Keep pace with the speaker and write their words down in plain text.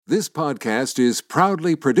This podcast is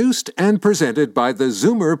proudly produced and presented by the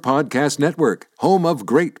Zoomer Podcast Network, home of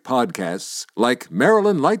great podcasts like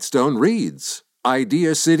Marilyn Lightstone Reads,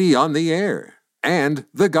 Idea City on the Air, and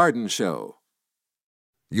The Garden Show.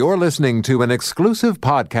 You're listening to an exclusive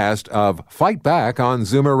podcast of Fight Back on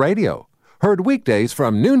Zoomer Radio, heard weekdays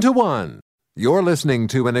from noon to 1. You're listening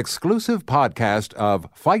to an exclusive podcast of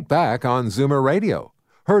Fight Back on Zoomer Radio,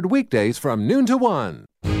 heard weekdays from noon to 1.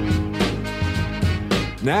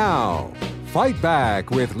 Now, Fight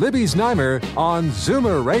Back with Libby Znaimer on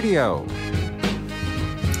Zoomer Radio.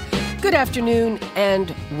 Good afternoon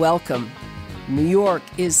and welcome. New York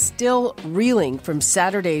is still reeling from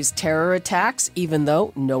Saturday's terror attacks, even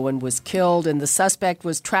though no one was killed and the suspect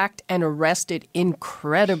was tracked and arrested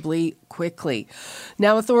incredibly quickly.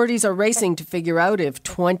 Now authorities are racing to figure out if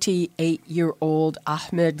 28-year-old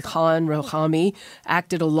Ahmad Khan Rahami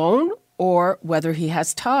acted alone or whether he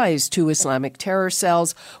has ties to Islamic terror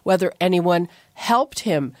cells, whether anyone helped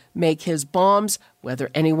him make his bombs,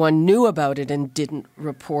 whether anyone knew about it and didn't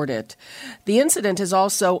report it. The incident has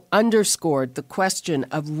also underscored the question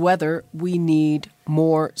of whether we need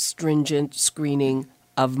more stringent screening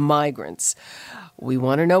of migrants. We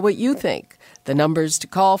want to know what you think. The numbers to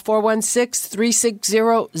call,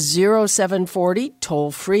 416-360-0740,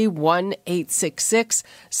 toll-free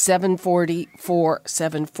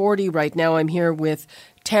 1-866-740-4740. Right now I'm here with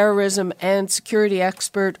terrorism and security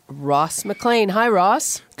expert Ross Mclean. Hi,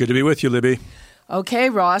 Ross. Good to be with you, Libby.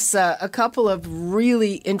 Okay, Ross, a couple of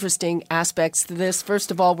really interesting aspects to this.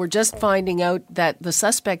 First of all, we're just finding out that the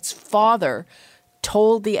suspect's father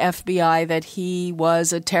told the FBI that he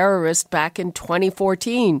was a terrorist back in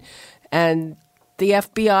 2014, and the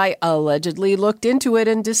FBI allegedly looked into it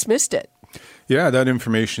and dismissed it. Yeah, that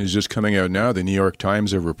information is just coming out now. The New York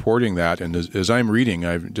Times are reporting that, and as I'm reading,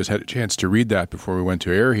 I've just had a chance to read that before we went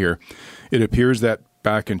to air here. It appears that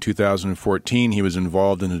back in 2014, he was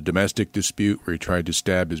involved in a domestic dispute where he tried to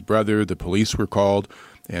stab his brother. The police were called,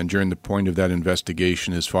 and during the point of that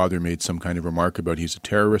investigation, his father made some kind of remark about he's a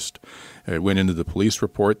terrorist. It went into the police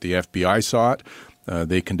report. The FBI saw it.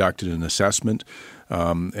 They conducted an assessment,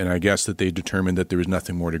 and I guess that they determined that there was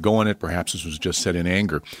nothing more to go on it. Perhaps this was just said in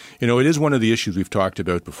anger. You know, it is one of the issues we've talked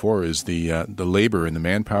about before is the labor and the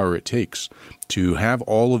manpower it takes to have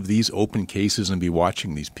all of these open cases and be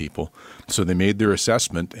watching these people. So they made their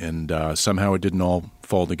assessment, and somehow it didn't all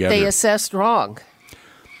fall together. They assessed wrong.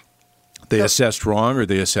 They assessed wrong or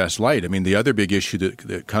they assessed light. I mean, the other big issue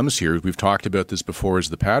that comes here, we've talked about this before, is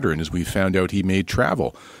the pattern, is we found out he made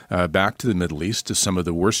travel back to the Middle East, to some of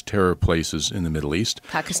the worst terror places in the Middle East.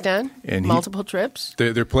 Pakistan? And multiple trips?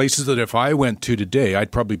 They're places that if I went to today,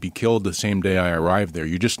 I'd probably be killed the same day I arrived there.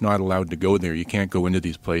 You're just not allowed to go there. You can't go into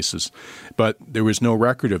these places. But there was no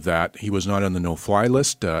record of that. He was not on the no-fly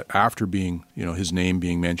list after being, his name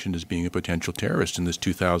being mentioned as being a potential terrorist in this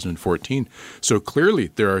 2014. So clearly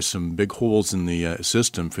there are some big holes in the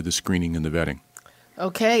system for the screening and the vetting.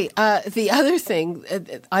 Okay. The other thing,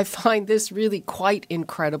 I find this really quite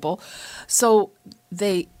incredible. So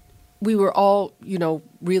we were all,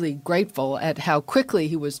 really grateful at how quickly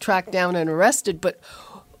he was tracked down and arrested. But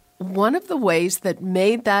one of the ways that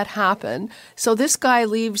made that happen, so this guy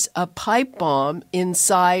leaves a pipe bomb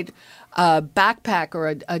inside a backpack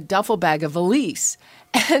or a duffel bag, a valise.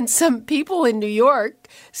 And some people in New York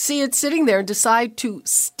see it sitting there and decide to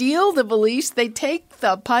steal the valise. They take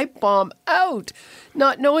the pipe bomb out,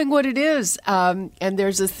 not knowing what it is. And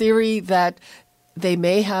there's a theory that they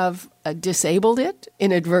may have disabled it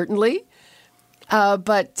inadvertently.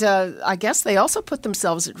 But I guess they also put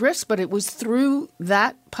themselves at risk. But it was through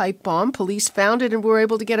that pipe bomb, police found it and were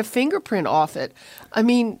able to get a fingerprint off it. I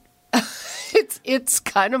mean, It's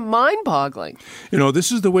kind of mind-boggling.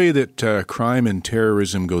 This is the way that crime and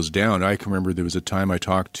terrorism goes down. I can remember there was a time I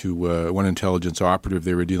talked to one intelligence operative.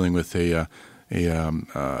 They were dealing with a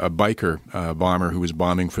biker bomber who was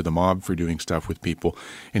bombing for the mob for doing stuff with people,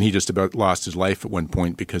 and he just about lost his life at one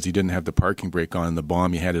point because he didn't have the parking brake on the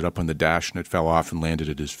bomb. He had it up on the dash, and it fell off and landed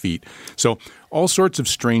at his feet. So all sorts of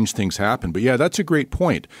strange things happen. But yeah, that's a great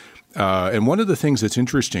point. And one of the things that's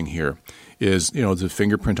interesting here is, the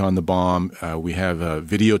fingerprint on the bomb. We have a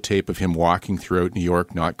videotape of him walking throughout New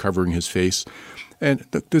York, not covering his face. And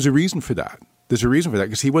there's a reason for that. There's a reason for that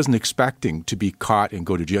because he wasn't expecting to be caught and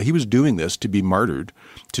go to jail. He was doing this to be martyred,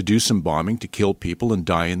 to do some bombing, to kill people and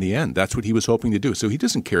die in the end. That's what he was hoping to do. So he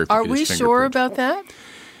doesn't care if Are we sure about that?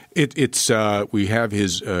 We have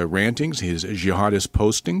his rantings, his jihadist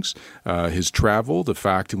postings, his travel, the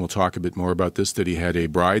fact, and we'll talk a bit more about this, that he had a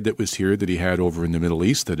bride that was here that he had over in the Middle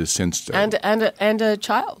East that has since and a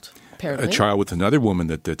child. apparently. A child with another woman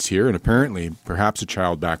that's here, and apparently perhaps a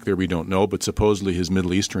child back there, we don't know, but supposedly his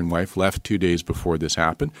Middle Eastern wife left 2 days before this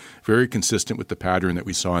happened. Very consistent with the pattern that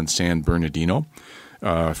we saw in San Bernardino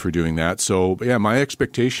for doing that. So, yeah, my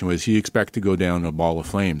expectation was he expected to go down a ball of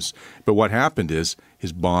flames. But what happened is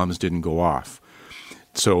his bombs didn't go off.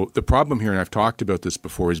 So the problem here, and I've talked about this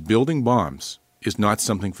before, is building bombs is not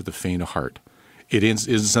something for the faint of heart. It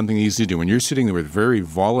isn't something easy to do. When you're sitting there with very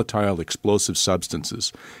volatile, explosive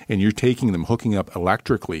substances and you're taking them, hooking up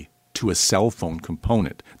electrically to a cell phone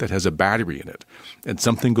component that has a battery in it, and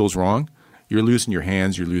something goes wrong, you're losing your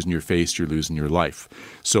hands, you're losing your face, you're losing your life.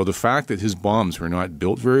 So the fact that his bombs were not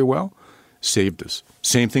built very well saved us.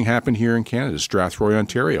 Same thing happened here in Canada, Strathroy,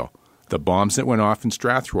 Ontario. The bombs that went off in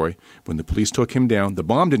Strathroy, when the police took him down, the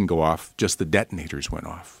bomb didn't go off, just the detonators went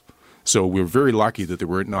off. So we're very lucky that there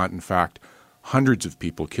were not, in fact, hundreds of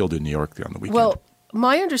people killed in New York on the weekend. Well,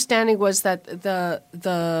 my understanding was that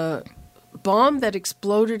the bomb that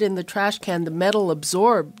exploded in the trash can, the metal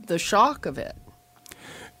absorbed the shock of it.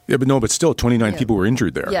 Yeah, but still, 29 people were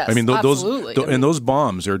injured there. Yes, I mean, absolutely. And those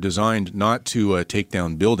bombs are designed not to take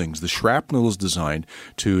down buildings. The shrapnel is designed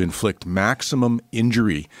to inflict maximum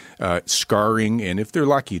injury, scarring, and if they're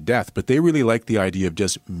lucky, death. But they really like the idea of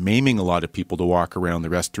just maiming a lot of people to walk around the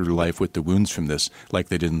rest of their life with the wounds from this, like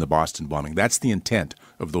they did in the Boston bombing. That's the intent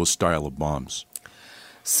of those style of bombs.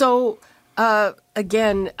 So,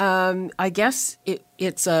 again, I guess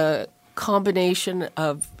it's a combination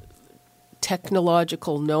of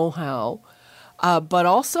technological know-how, but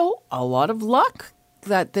also a lot of luck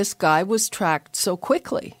that this guy was tracked so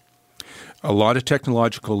quickly. A lot of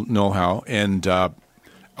technological know-how, and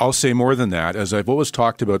I'll say more than that. As I've always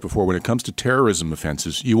talked about before, when it comes to terrorism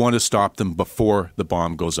offenses, you want to stop them before the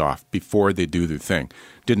bomb goes off, before they do their thing.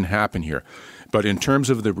 Didn't happen here. But in terms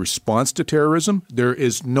of the response to terrorism, there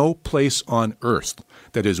is no place on earth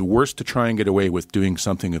that is worse to try and get away with doing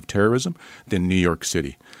something of terrorism than New York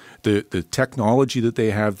City. The technology that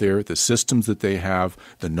they have there, the systems that they have,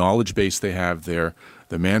 the knowledge base they have there,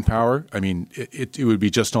 the manpower, I mean, it would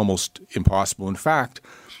be just almost impossible. In fact,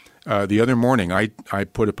 the other morning, I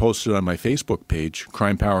put a post on my Facebook page,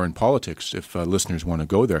 Crime, Power, and Politics, if listeners want to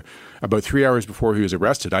go there. About 3 hours before he was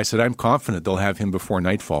arrested, I said, I'm confident they'll have him before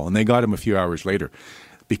nightfall. And they got him a few hours later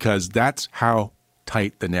because that's how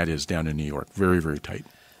tight the net is down in New York. Very, very tight.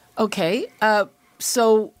 Okay.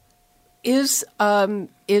 So is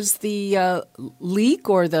the leak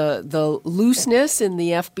or the looseness in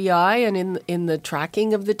the FBI and in the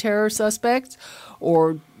tracking of the terror suspects?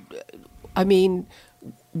 Or, I mean,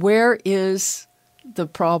 where is the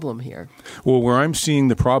problem here? Well, where I'm seeing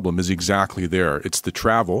the problem is exactly there. It's the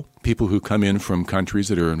travel, people who come in from countries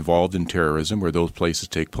that are involved in terrorism, where those places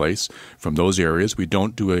take place, from those areas. We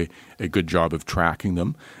don't do a good job of tracking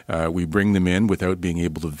them. We bring them in without being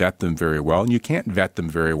able to vet them very well. And you can't vet them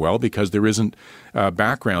very well because there isn't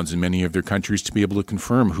backgrounds in many of their countries to be able to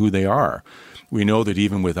confirm who they are. We know that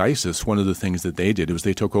even with ISIS, one of the things that they did was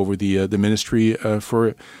they took over the ministry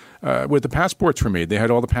for where the passports were made. They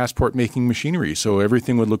had all the passport-making machinery, so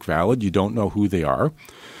everything would look valid. You don't know who they are.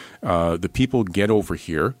 The people get over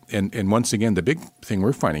here, and once again, the big thing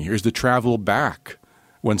we're finding here is the travel back.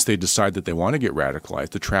 Once they decide that they want to get radicalized,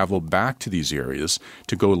 to travel back to these areas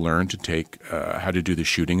to go learn to take how to do the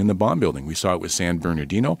shooting and the bomb building. We saw it with San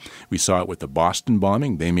Bernardino. We saw it with the Boston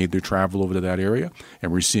bombing. They made their travel over to that area,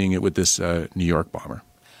 and we're seeing it with this New York bomber.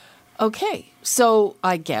 Okay, so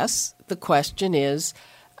I guess the question is,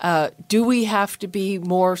 do we have to be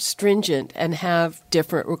more stringent and have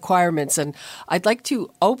different requirements? And I'd like to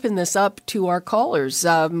open this up to our callers.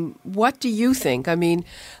 What do you think? I mean,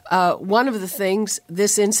 one of the things,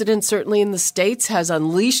 this incident certainly in the States has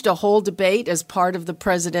unleashed a whole debate as part of the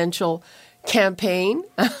presidential campaign.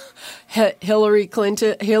 Hillary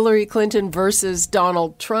Clinton versus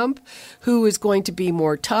Donald Trump. Who is going to be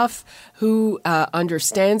more tough? Who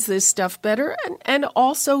understands this stuff better? And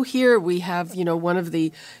also here we have, one of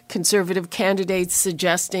the conservative candidates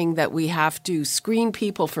suggesting that we have to screen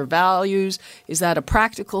people for values. Is that a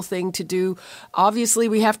practical thing to do? Obviously,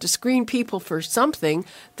 we have to screen people for something.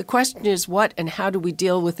 The question is what and how do we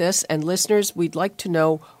deal with this? And listeners, we'd like to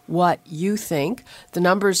know what you think. The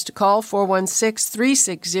numbers to call,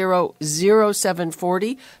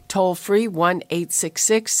 416-360-0740, toll free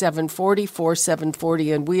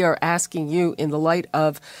 1-866-740-4740. And we are asking you, in the light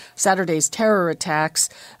of Saturday's terror attacks,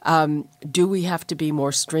 do we have to be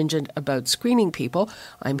more stringent about screening people?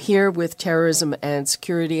 I'm here with terrorism and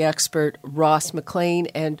security expert Ross Mclean.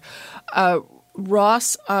 And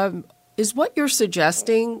Ross, is what you're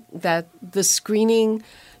suggesting that the screening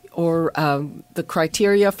the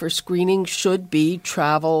criteria for screening should be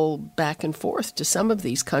travel back and forth to some of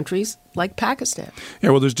these countries like Pakistan. Yeah,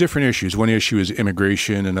 well, there's different issues. One issue is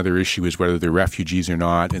immigration. Another issue is whether they're refugees or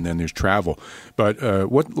not. And then there's travel. But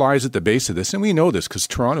what lies at the base of this, and we know this because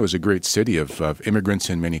Toronto is a great city of immigrants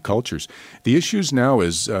in many cultures. The issues now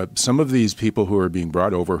is some of these people who are being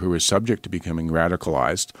brought over who are subject to becoming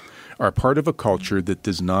radicalized are part of a culture that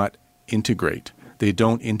does not integrate. They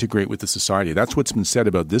don't integrate with the society. That's what's been said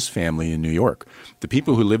about this family in New York. The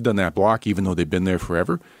people who lived on that block, even though they've been there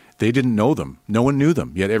forever, they didn't know them. No one knew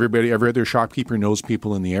them. Yet every other shopkeeper knows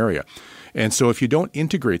people in the area. And so if you don't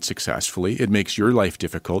integrate successfully, it makes your life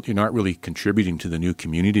difficult. You're not really contributing to the new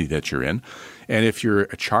community that you're in. And if you're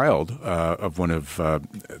a child of one of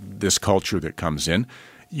this culture that comes in,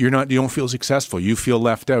 you don't feel successful. You feel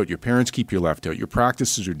left out. Your parents keep you left out. Your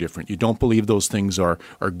practices are different. You don't believe those things are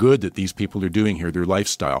good that these people are doing here, their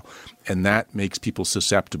lifestyle. And that makes people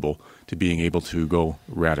susceptible to being able to go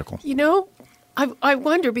radical. I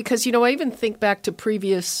wonder because, I even think back to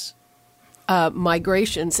previous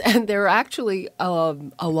migrations, and there are actually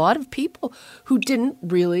a lot of people who didn't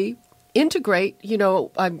really integrate.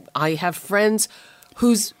 I have friends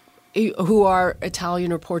who are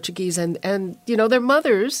Italian or Portuguese, and their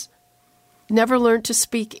mothers never learned to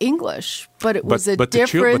speak English, but it was but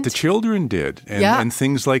the children did, and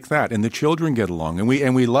things like that, and the children get along,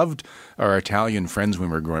 and we loved our Italian friends when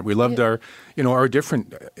we were growing up. We loved our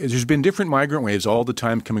different. There's been different migrant waves all the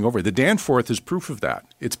time coming over. The Danforth is proof of that.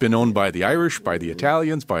 It's been owned by the Irish, by the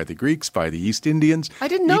Italians, by the Greeks, by the East Indians. I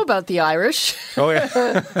didn't know about the Irish. Oh yeah,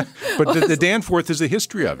 but the Danforth is a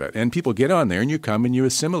history of it, and people get on there, and you come and you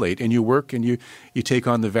assimilate, and you work, and you take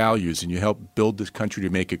on the values, and you help build this country to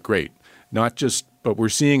make it great. But we're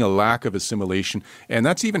seeing a lack of assimilation, and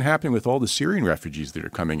that's even happening with all the Syrian refugees that are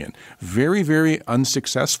coming in. Very, very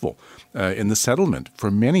unsuccessful in the settlement for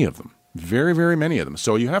many of them. Very, very many of them.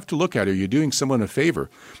 So you have to look at it. Are you doing someone a favor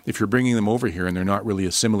if you're bringing them over here and they're not really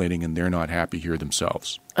assimilating and they're not happy here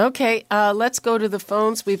themselves? Okay, let's go to the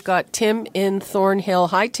phones. We've got Tim in Thornhill.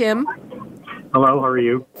 Hi, Tim. Hello, how are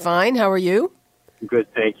you? Fine, how are you? Good,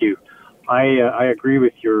 thank you. I agree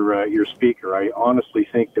with your speaker. I honestly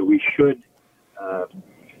think that we should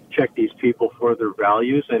check these people for their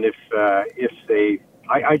values, and if they,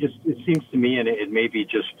 it seems to me, and it may be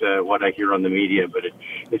just what I hear on the media, but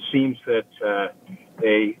it seems that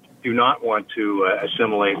they do not want to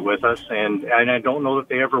assimilate with us, and I don't know that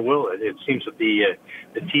they ever will. It seems that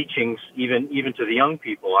the teachings, even to the young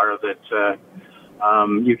people, are that.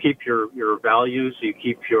 You keep your values, you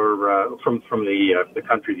keep your from the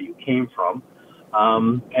country that you came from,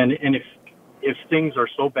 and if things are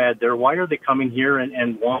so bad there, why are they coming here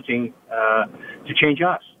and wanting to change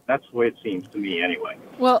us? That's the way it seems to me, anyway.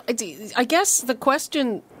 Well, I guess the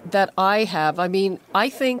question that I have, I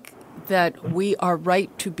think that we are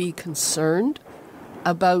right to be concerned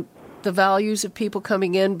about the values of people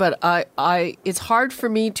coming in, but it's hard for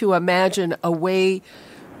me to imagine a way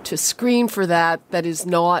to screen for that is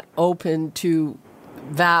not open to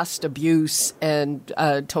vast abuse and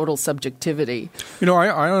total subjectivity. I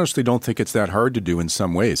honestly don't think it's that hard to do in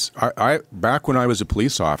some ways. I back when I was a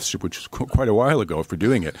police officer, which was quite a while ago for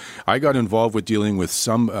doing it, I got involved with dealing with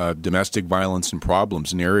some domestic violence and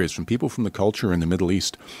problems in areas from people from the culture in the Middle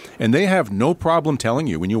East. And they have no problem telling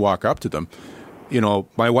you when you walk up to them,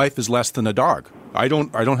 my wife is less than a dog. I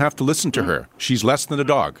don't have to listen to her. She's less than a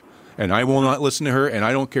dog. And I will not listen to her, and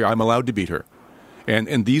I don't care. I'm allowed to beat her.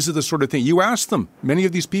 And these are the sort of things. You ask them, many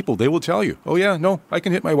of these people, they will tell you, oh, yeah, no, I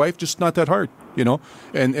can hit my wife, just not that hard,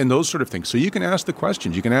 and those sort of things. So you can ask the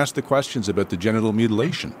questions. You can ask the questions about the genital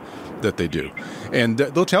mutilation that they do. And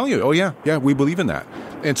they'll tell you, oh, yeah, we believe in that.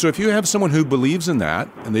 And so if you have someone who believes in that,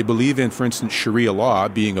 and they believe in, for instance, Sharia law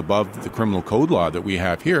being above the criminal code law that we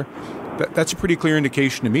have here, that's a pretty clear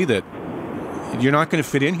indication to me that you're not going to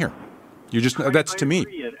fit in here. That's to me.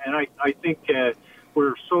 And I think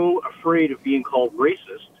we're so afraid of being called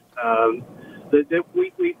racist that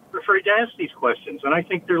we're afraid to ask these questions. And I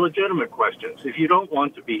think they're legitimate questions. If you don't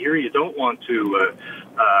want to be here, you don't want to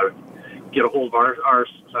get a hold of our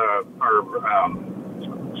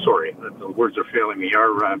sorry, the words are failing me,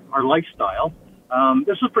 our lifestyle.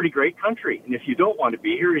 This is a pretty great country. And if you don't want to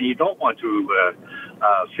be here and you don't want to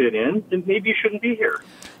fit in, then maybe you shouldn't be here.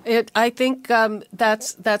 I think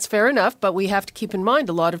that's fair enough, but we have to keep in mind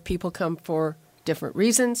a lot of people come for different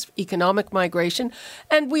reasons, economic migration,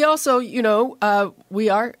 and we also, we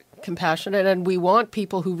are compassionate and we want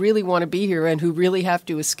people who really want to be here and who really have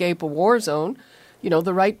to escape a war zone,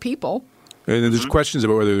 the right people. And there's questions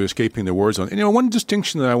about whether they're escaping the war zone. And one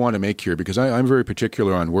distinction that I want to make here, because I'm very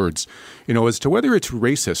particular on words, as to whether it's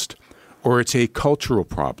racist or it's a cultural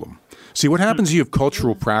problem. See, what happens is you have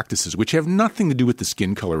cultural practices which have nothing to do with the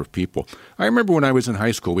skin color of people. I remember when I was in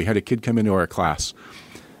high school, we had a kid come into our class.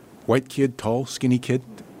 White kid, tall, skinny kid,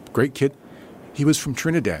 great kid. He was from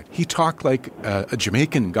Trinidad. He talked like a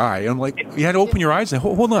Jamaican guy. I'm like, you had to open your eyes and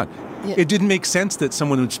hold on. Yeah. It didn't make sense that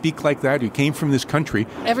someone would speak like that who came from this country.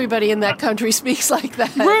 Everybody in that country speaks like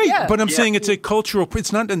that. Right, yeah. But I'm saying it's a cultural,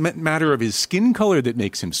 it's not a matter of his skin color that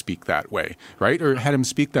makes him speak that way, right? Or had him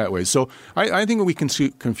speak that way. So I think we can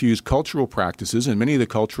confuse cultural practices, and many of the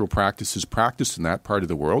cultural practices practiced in that part of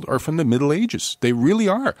the world are from the Middle Ages. They really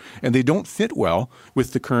are. And they don't fit well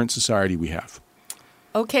with the current society we have.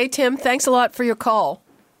 Okay, Tim, thanks a lot for your call.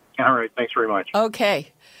 All right, thanks very much.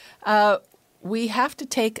 Okay. We have to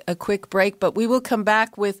take a quick break, but we will come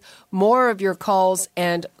back with more of your calls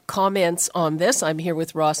and comments on this. I'm here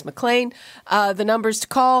with Ross Mclean. The numbers to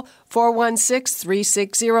call,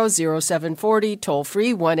 416-360-0740, toll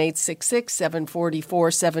free,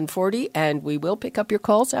 1-866-744-740, and we will pick up your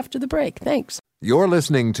calls after the break. Thanks. You're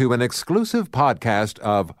listening to an exclusive podcast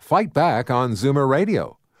of Fight Back on Zoomer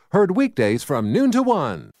Radio. Heard weekdays from noon to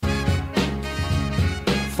 1.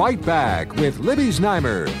 Fight Back with Libby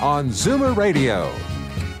Znaimer on Zoomer Radio.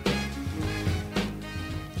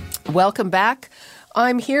 Welcome back.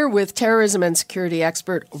 I'm here with terrorism and security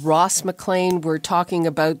expert Ross Mclean. We're talking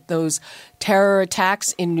about those terror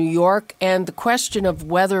attacks in New York and the question of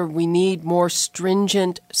whether we need more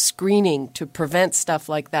stringent screening to prevent stuff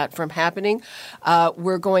like that from happening.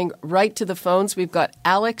 We're going right to the phones. We've got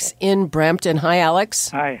Alex in Brampton. Hi,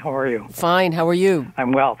 Alex. Hi, how are you? Fine. How are you?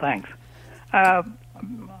 I'm well, thanks.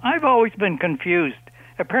 I've always been confused.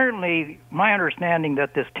 Apparently, my understanding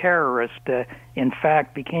that this terrorist, in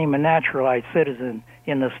fact, became a naturalized citizen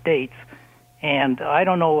in the States, and I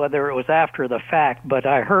don't know whether it was after the fact, but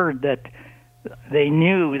I heard that they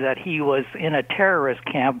knew that he was in a terrorist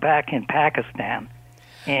camp back in Pakistan,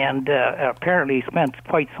 and apparently spent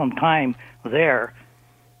quite some time there.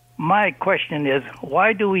 My question is,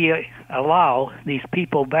 why do we allow these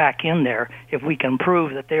people back in there if we can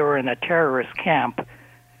prove that they were in a terrorist camp?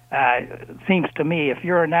 It seems to me if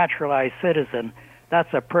you're a naturalized citizen,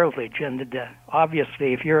 that's a privilege. And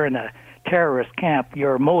obviously, if you're in a terrorist camp,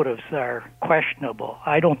 your motives are questionable.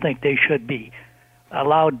 I don't think they should be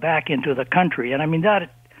allowed back into the country. And I mean,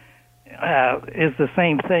 that is the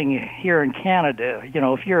same thing here in Canada. You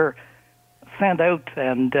know, if you're sent out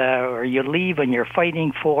and or you leave and you're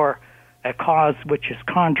fighting for a cause which is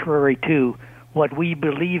contrary to what we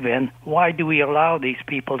believe in, why do we allow these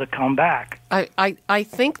people to come back? I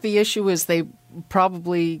think the issue is they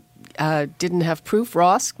probably didn't have proof.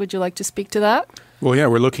 Ross, would you like to speak to that? Well, yeah,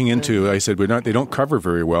 we're looking into, I said, they don't cover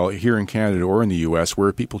very well here in Canada or in the U.S.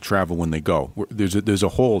 where people travel when they go. There's a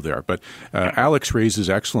hole there. But Alex raises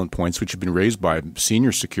excellent points, which have been raised by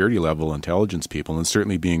senior security level intelligence people and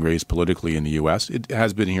certainly being raised politically in the U.S. It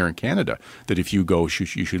has been here in Canada that if you go, you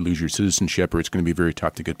should lose your citizenship or it's going to be very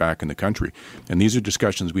tough to get back in the country. And these are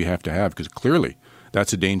discussions we have to have because clearly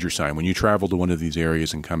that's a danger sign when you travel to one of these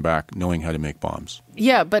areas and come back knowing how to make bombs.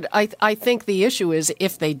 Yeah, but I think the issue is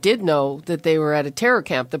if they did know that they were at a terror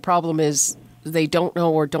camp, the problem is they don't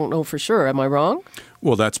know or don't know for sure. Am I wrong?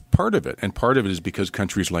 Well, that's part of it. And part of it is because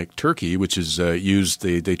countries like Turkey, which is used,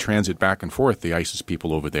 they transit back and forth, the ISIS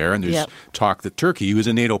people over there. And there's talk that Turkey, who is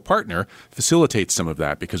a NATO partner, facilitates some of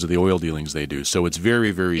that because of the oil dealings they do. So it's very,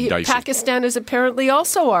 very dicey. Pakistan is apparently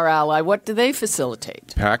also our ally. What do they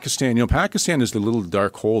facilitate? Pakistan is the little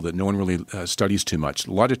dark hole that no one really studies too much.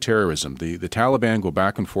 A lot of terrorism. The Taliban go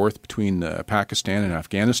back and forth between Pakistan and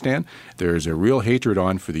Afghanistan. There's a real hatred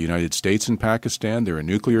on for the United States in Pakistan. They're a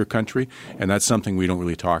nuclear country, and that's something we don't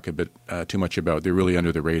really talk a bit too much about. They're really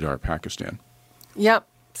under the radar, Pakistan. Yep.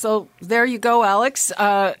 So there you go, Alex.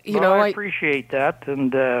 I appreciate that,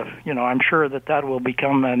 and I'm sure that will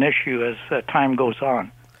become an issue as time goes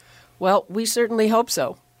on. Well, we certainly hope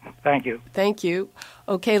so. Thank you. Thank you.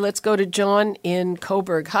 Okay, let's go to John in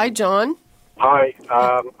Coburg. Hi, John. Hi.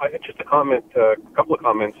 Just a comment, a couple of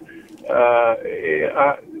comments.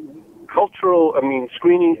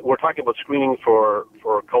 Screening, we're talking about screening for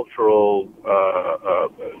cultural, to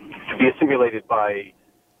be assimilated by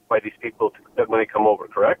these people when they come over,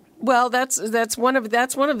 correct? Well, that's one of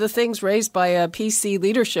the things raised by a PC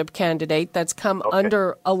leadership candidate that's come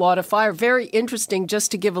under a lot of fire. Very interesting,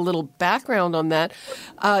 just to give a little background on that.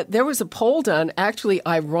 There was a poll done, actually,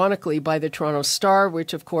 ironically, by the Toronto Star,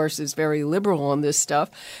 which, of course, is very liberal on this stuff,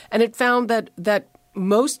 and it found that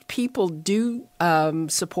most people do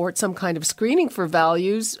support some kind of screening for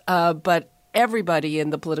values, but everybody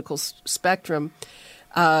in the political spectrum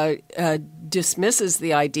dismisses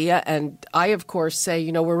the idea. And I, of course, say,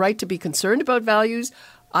 we're right to be concerned about values,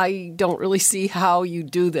 I don't really see how you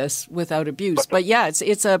do this without abuse. But yeah, it's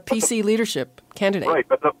a PC leadership candidate. Right,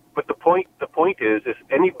 but the point is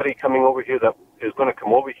anybody coming over here that is going to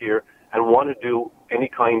come over here and want to do any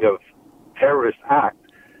kind of terrorist act,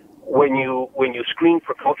 when you screen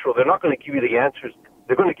for cultural, they're not going to give you the answers.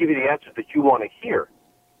 They're going to give you the answers that you want to hear,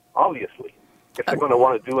 obviously, if they're going to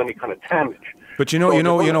want to do any kind of damage. But you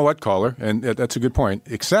know what, caller, and that's a good point.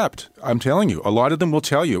 Except, I'm telling you, a lot of them will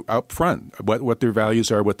tell you up front what their values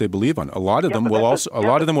are, what they believe on. A lot of them will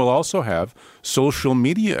also have social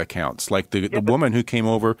media accounts, like the woman who came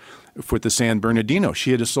over for the San Bernardino.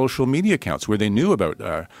 She had a social media accounts where they knew about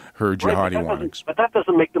her jihadi warnings. But that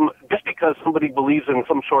doesn't make them, just because somebody believes in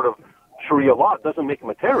some sort of Sharia law, doesn't make him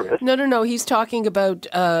a terrorist. No. He's talking about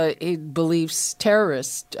beliefs,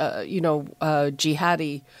 terrorist,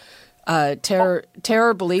 jihadi.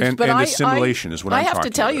 Terror beliefs, and assimilation is what I'm talking about. I have to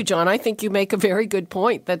tell you, John, I think you make a very good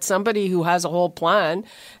point that somebody who has a whole plan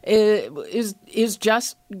is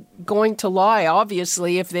just going to lie.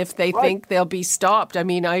 Obviously, if they think they'll be stopped. I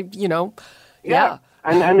mean, yeah.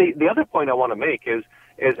 And the other point I want to make is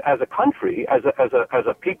as a country, as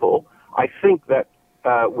a people, I think that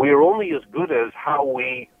we're only as good as how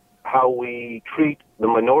we treat the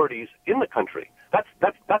minorities in the country. That's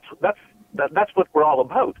what we're all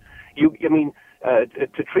about.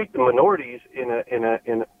 To treat the minorities in a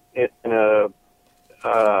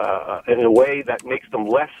way that makes them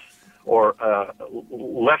less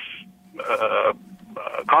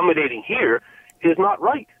accommodating here is not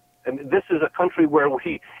right. And this is a country where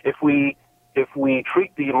if we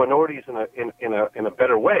treat the minorities in a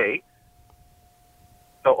better way,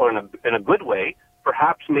 or in a good way,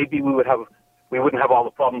 perhaps maybe we wouldn't have all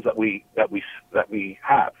the problems that we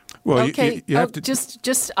have. Well, okay. you have to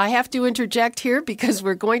just I have to interject here because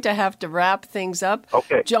we're going to have to wrap things up.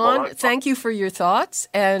 Okay, John, thank you for your thoughts,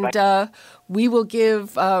 and we will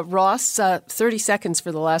give Ross 30 seconds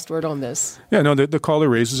for the last word on this. Yeah, no, the caller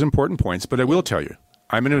raises important points, but I will tell you,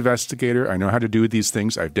 I'm an investigator. I know how to do these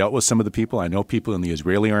things. I've dealt with some of the people. I know people in the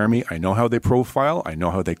Israeli army. I know how they profile. I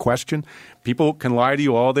know how they question. People can lie to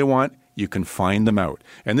you all they want. You can find them out.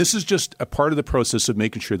 And this is just a part of the process of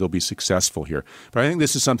making sure they'll be successful here. But I think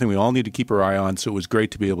this is something we all need to keep our eye on, so it was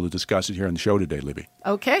great to be able to discuss it here on the show today, Libby.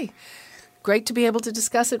 Okay. Great to be able to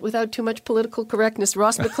discuss it without too much political correctness.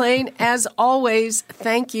 Ross Mclean, as always,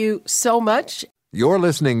 thank you so much. You're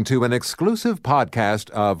listening to an exclusive podcast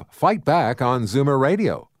of Fight Back on Zoomer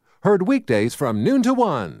Radio. Heard weekdays from noon to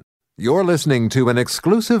 1. You're listening to an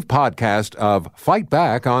exclusive podcast of Fight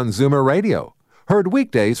Back on Zoomer Radio. Heard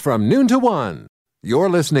weekdays from noon to 1. You're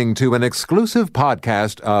listening to an exclusive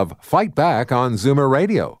podcast of Fight Back on Zoomer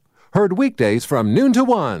Radio. Heard weekdays from noon to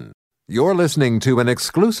 1. You're listening to an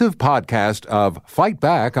exclusive podcast of Fight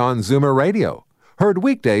Back on Zoomer Radio. Heard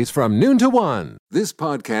weekdays from noon to 1. This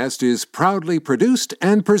podcast is proudly produced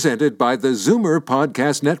and presented by the Zoomer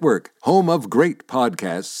Podcast Network, home of great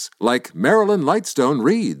podcasts like Marilyn Lightstone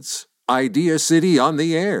Reads, Idea City on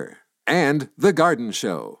the Air, and The Garden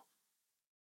Show.